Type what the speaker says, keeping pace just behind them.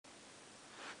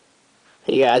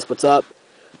Hey guys, what's up?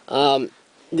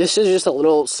 This is just a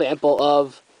little sample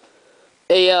of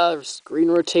a screen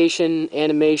rotation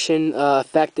animation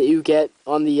effect that you get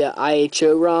on the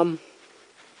IHO ROM.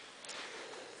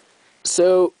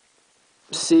 So,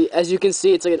 see, as you can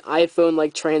see, it's like an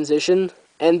iPhone-like transition,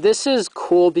 and this is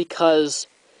cool because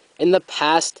in the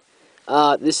past,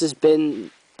 this has been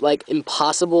like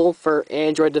impossible for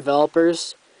Android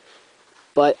developers.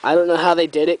 But I don't know how they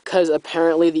did it because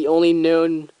apparently the only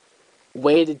known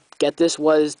way to get this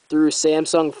was through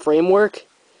Samsung Framework.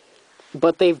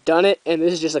 But they've done it, and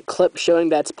this is just a clip showing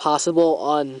that's possible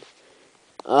on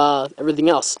everything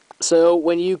else. So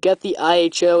when you get the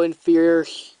IHO inferior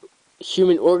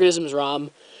human organisms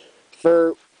ROM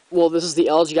for, well, this is the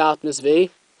LG Optimus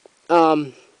V,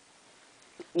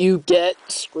 you get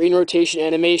screen rotation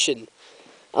animation.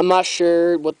 I'm not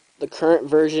sure what the current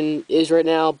version is right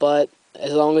now, but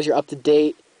as long as you're up to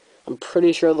date, I'm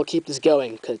pretty sure they'll keep this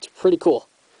going because it's pretty cool.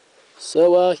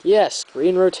 So, yeah,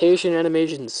 screen rotation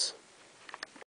animations.